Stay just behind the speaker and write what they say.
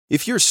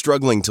If you're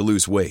struggling to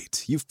lose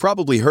weight, you've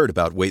probably heard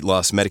about weight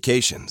loss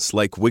medications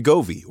like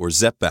Wegovy or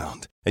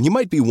Zepbound, and you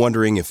might be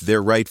wondering if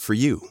they're right for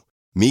you.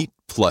 Meet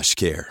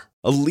PlushCare,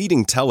 a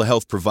leading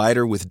telehealth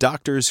provider with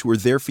doctors who are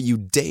there for you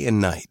day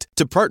and night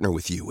to partner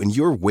with you in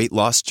your weight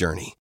loss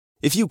journey.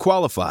 If you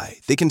qualify,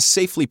 they can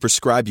safely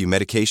prescribe you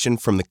medication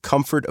from the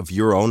comfort of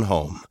your own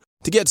home.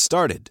 To get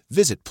started,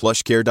 visit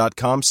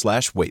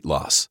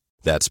plushcare.com/weightloss.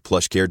 That's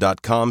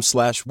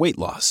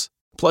plushcare.com/weightloss.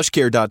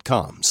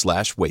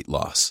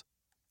 plushcare.com/weightloss.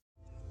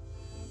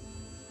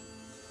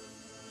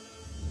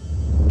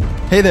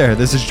 Hey there,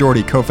 this is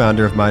Jordy,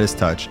 co-founder of Midas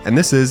Touch, and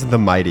this is The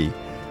Mighty.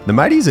 The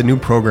Mighty is a new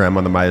program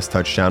on the Midas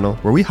Touch channel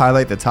where we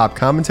highlight the top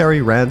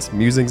commentary, rants,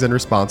 musings, and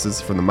responses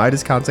from the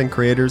Midas content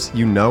creators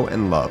you know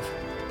and love.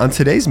 On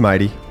today's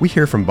Mighty, we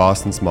hear from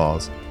Boston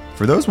Smalls.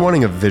 For those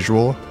wanting a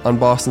visual on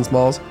Boston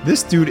Smalls,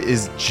 this dude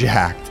is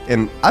jacked,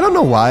 and I don't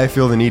know why I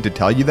feel the need to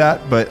tell you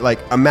that, but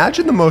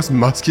imagine the most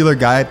muscular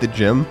guy at the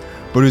gym,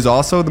 but who's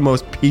also the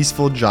most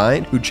peaceful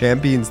giant who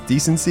champions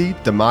decency,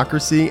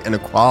 democracy, and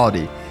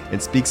equality,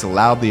 and speaks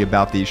loudly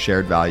about these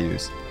shared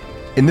values.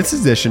 In this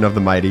edition of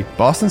The Mighty,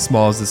 Boston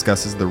Smalls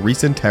discusses the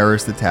recent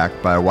terrorist attack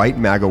by a white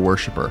MAGA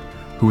worshiper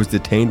who was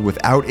detained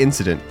without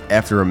incident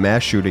after a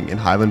mass shooting in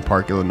Highland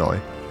Park, Illinois.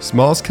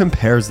 Smalls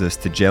compares this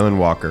to Jayland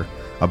Walker,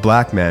 a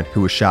black man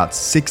who was shot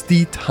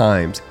 60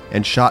 times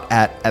and shot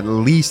at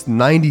least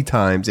 90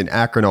 times in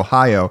Akron,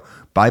 Ohio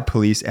by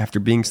police after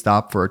being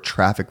stopped for a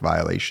traffic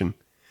violation.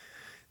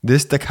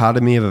 This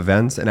dichotomy of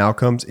events and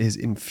outcomes is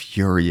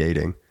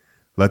infuriating.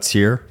 Let's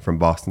hear from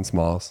Boston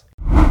Smalls.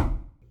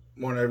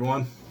 Morning,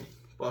 everyone.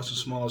 Boston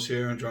Smalls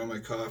here, enjoying my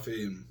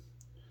coffee, and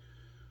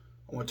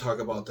I want to talk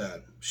about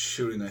that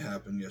shooting that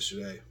happened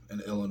yesterday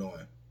in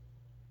Illinois.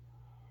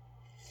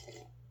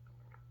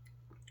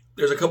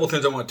 There's a couple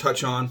things I want to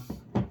touch on,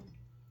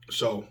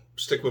 so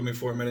stick with me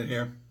for a minute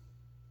here.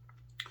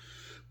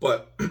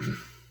 But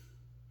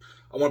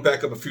I want to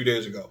back up a few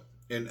days ago.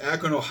 In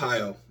Akron,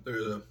 Ohio,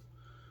 there's a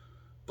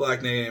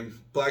black man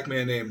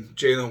named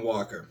Jayland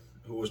Walker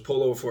who was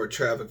pulled over for a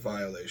traffic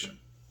violation.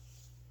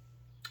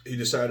 He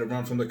decided to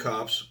run from the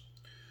cops.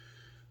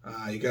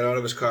 He got out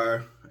of his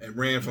car and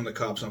ran from the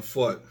cops on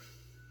foot.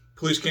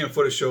 Police cam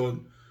footage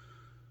showed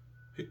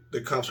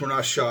the cops were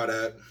not shot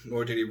at,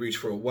 nor did he reach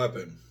for a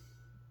weapon.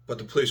 But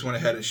the police went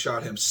ahead and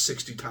shot him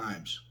 60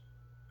 times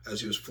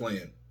as he was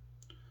fleeing.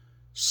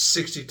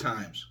 60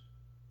 times.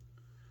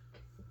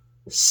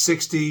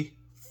 60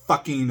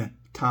 fucking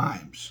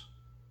times.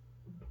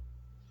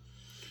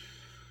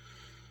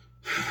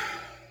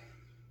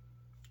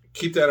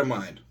 Keep that in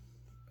mind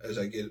as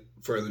I get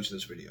further into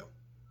this video.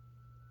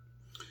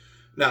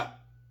 Now,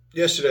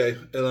 yesterday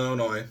in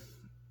Illinois,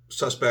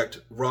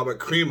 suspect Robert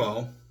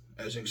Crimo,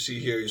 as you can see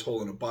here, he's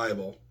holding a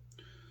Bible,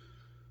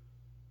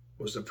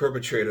 was the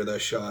perpetrator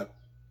that shot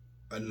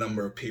a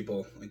number of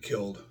people and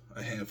killed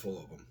a handful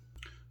of them.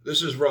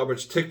 This is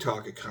Robert's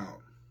TikTok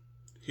account.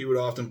 He would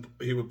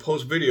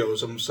post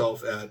videos of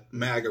himself at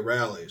MAGA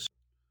rallies,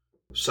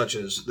 such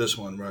as this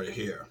one right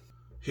here.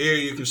 Here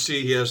you can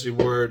see he has the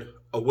word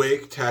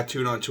Awake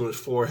tattooed onto his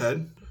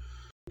forehead.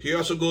 He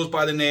also goes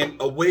by the name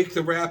Awake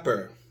the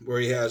Rapper, where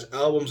he has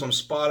albums on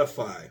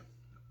Spotify.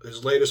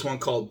 His latest one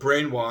called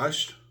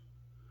Brainwashed,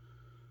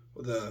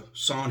 with a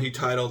song he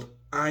titled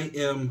I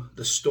Am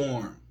the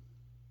Storm.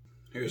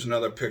 Here's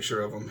another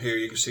picture of him. Here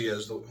you can see he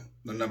has the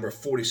number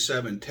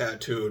 47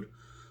 tattooed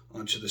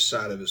onto the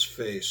side of his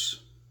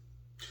face.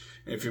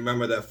 And if you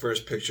remember that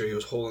first picture, he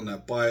was holding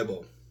that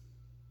Bible.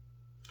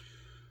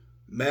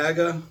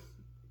 MAGA,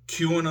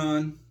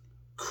 QAnon,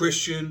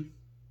 Christian,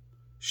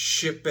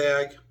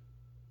 shitbag,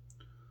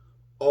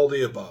 all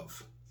the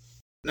above.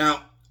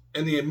 Now,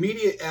 in the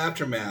immediate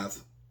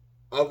aftermath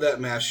of that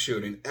mass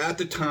shooting, at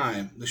the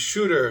time, the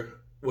shooter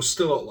was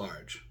still at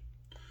large.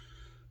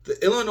 The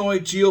Illinois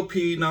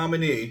GOP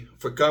nominee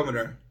for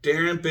governor,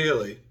 Darren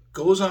Bailey,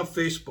 goes on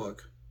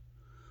Facebook,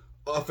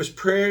 offers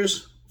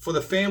prayers for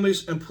the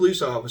families and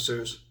police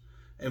officers,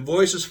 and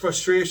voices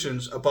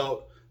frustrations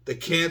about the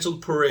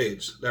canceled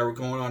parades that were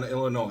going on in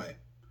Illinois.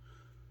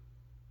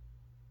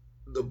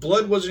 The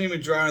blood wasn't even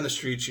dry on the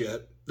streets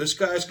yet. This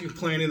guy's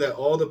complaining that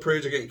all the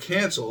parades are getting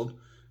canceled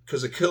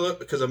because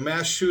a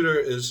mass shooter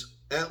is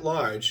at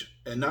large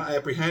and not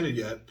apprehended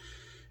yet.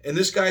 And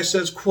this guy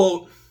says,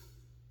 quote,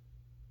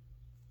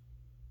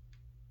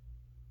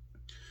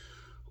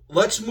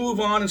 "Let's move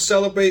on and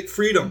celebrate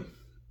freedom."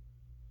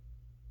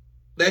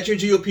 That's your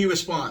GOP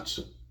response.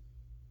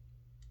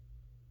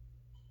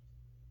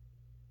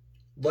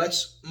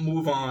 Let's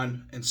move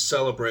on and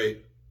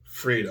celebrate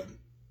freedom.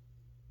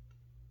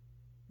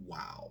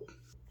 Wow.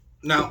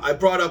 Now, I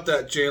brought up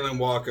that Jayland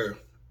Walker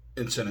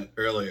incident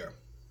earlier.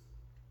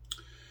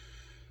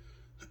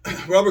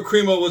 Robert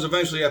Crimo was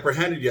eventually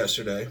apprehended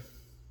yesterday.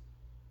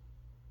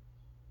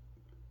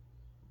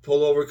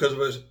 Pulled over because of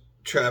his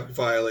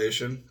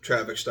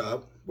traffic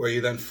stop, where he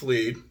then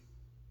fled,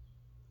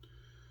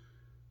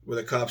 where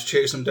the cops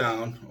chased him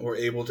down and were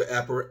able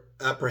to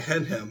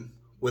apprehend him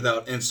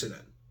without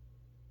incident.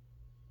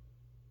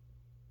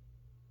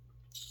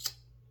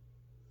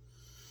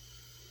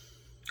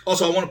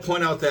 Also, I want to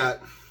point out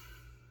that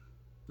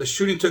the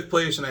shooting took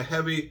place in a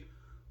heavy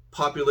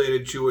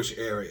populated Jewish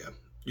area,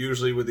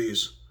 usually with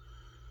these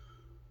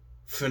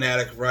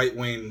fanatic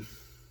right-wing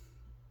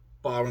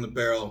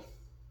bottom-of-the-barrel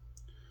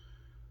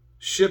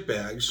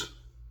shitbags.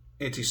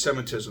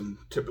 Anti-Semitism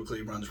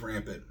typically runs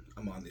rampant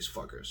among these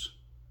fuckers.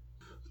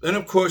 Then,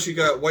 of course, you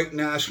got white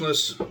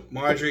nationalists,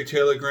 Marjorie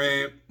Taylor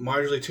Greene,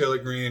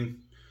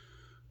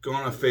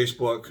 going on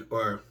Facebook,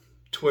 or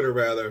Twitter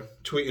rather,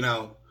 tweeting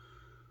out,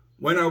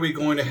 when are we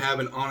going to have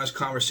an honest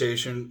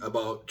conversation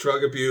about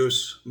drug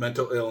abuse,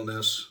 mental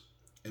illness,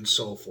 and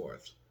so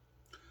forth?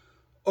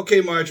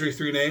 Okay, Marjorie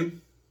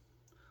 3-Name,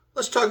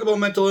 let's talk about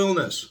mental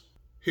illness.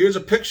 Here's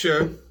a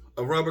picture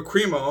of Robert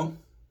Crimo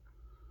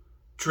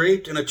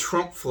draped in a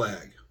Trump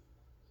flag.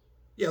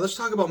 Yeah, let's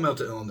talk about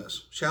mental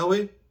illness, shall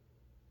we?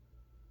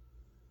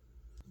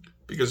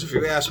 Because if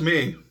you ask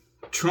me,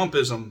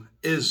 Trumpism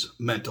is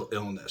mental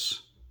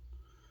illness.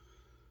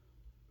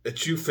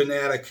 It's you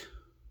fanatic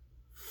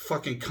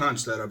fucking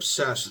cunts that are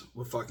obsessed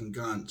with fucking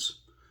guns.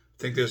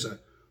 Think there's a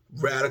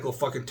radical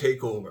fucking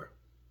takeover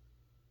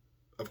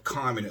of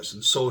communists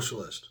and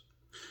socialists.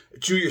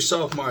 It's you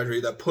yourself,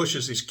 Marjorie, that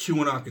pushes these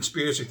QAnon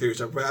conspiracy theories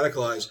that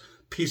radicalize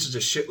pieces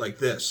of shit like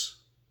this.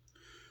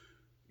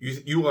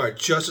 You are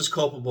just as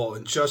culpable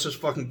and just as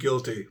fucking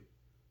guilty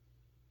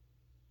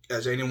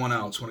as anyone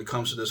else when it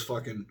comes to this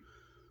fucking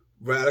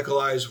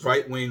radicalized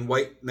right-wing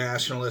white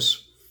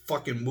nationalist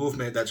fucking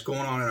movement that's going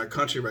on in our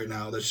country right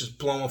now that's just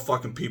blowing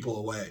fucking people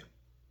away.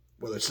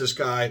 Whether it's this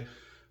guy,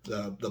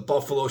 the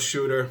Buffalo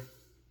shooter,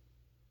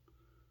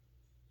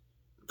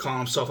 calling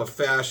himself a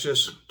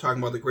fascist,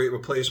 talking about the Great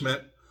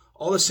Replacement,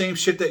 all the same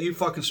shit that you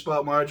fucking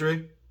spout,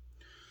 Marjorie.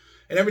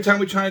 And every time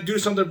we try to do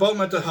something about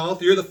mental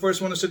health, you're the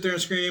first one to sit there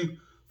and scream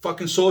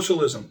fucking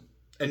socialism,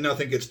 and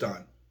nothing gets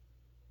done.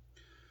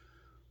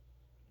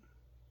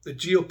 The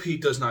GOP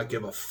does not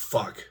give a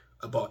fuck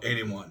about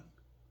anyone.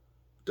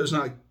 Does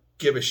not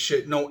give a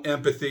shit. No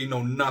empathy,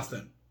 no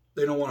nothing.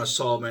 They don't want to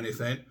solve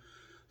anything.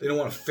 They don't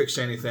want to fix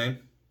anything.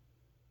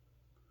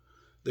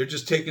 They're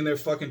just taking their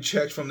fucking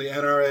checks from the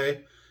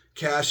NRA,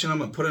 cashing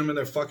them and putting them in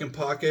their fucking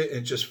pocket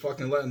and just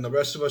fucking letting the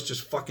rest of us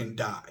just fucking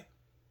die.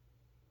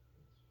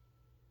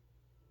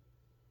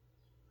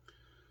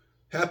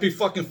 Happy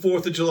fucking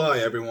 4th of July,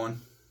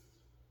 everyone.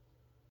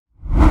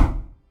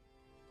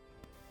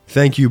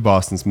 Thank you,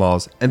 Boston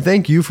Smalls, and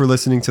thank you for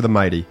listening to The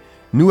Mighty.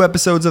 New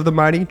episodes of The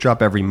Mighty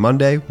drop every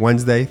Monday,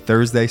 Wednesday,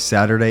 Thursday,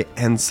 Saturday,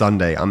 and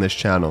Sunday on this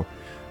channel.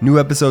 New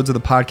episodes of the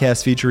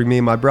podcast featuring me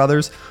and my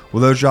brothers will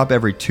those drop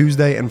every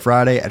Tuesday and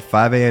Friday at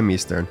 5 a.m.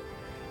 Eastern.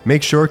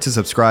 Make sure to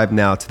subscribe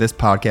now to this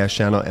podcast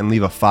channel and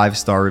leave a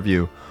 5-star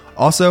review.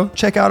 Also,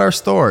 check out our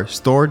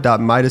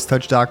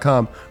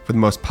store.MidasTouch.com for the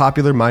most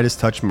popular Midas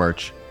Touch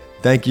merch.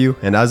 Thank you,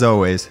 and as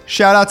always,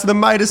 shout out to the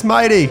Midas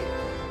Mighty!